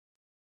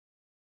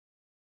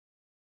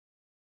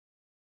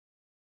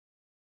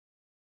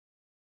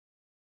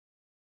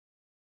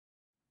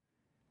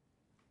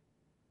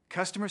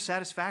Customer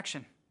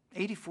satisfaction,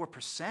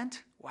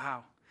 84%?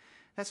 Wow,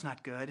 that's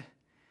not good.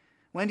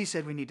 Wendy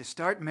said we need to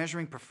start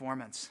measuring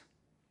performance.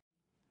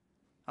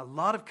 A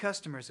lot of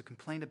customers have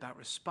complained about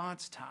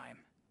response time.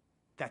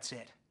 That's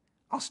it.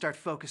 I'll start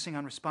focusing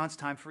on response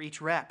time for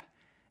each rep.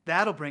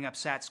 That'll bring up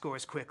SAT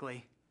scores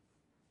quickly.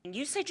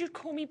 You said you'd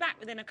call me back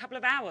within a couple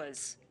of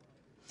hours.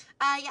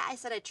 Yeah, I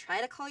said I'd try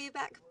to call you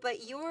back,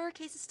 but your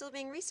case is still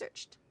being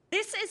researched.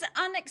 This is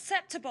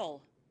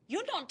unacceptable.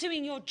 You're not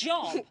doing your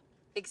job.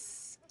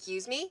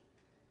 Excuse me?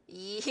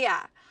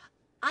 Yeah,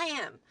 I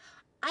am.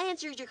 I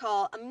answered your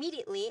call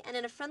immediately and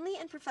in a friendly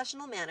and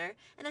professional manner,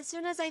 and as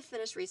soon as I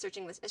finish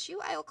researching this issue,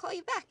 I will call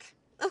you back.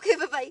 Okay,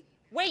 bye-bye.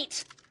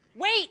 Wait!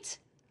 Wait!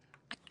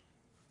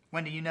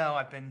 Wendy, you know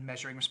I've been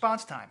measuring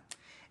response time,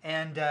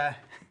 and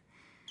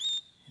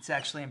it's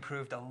actually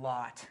improved a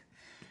lot.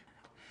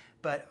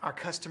 But our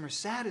customer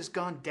sat has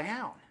gone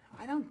down.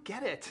 I don't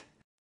get it.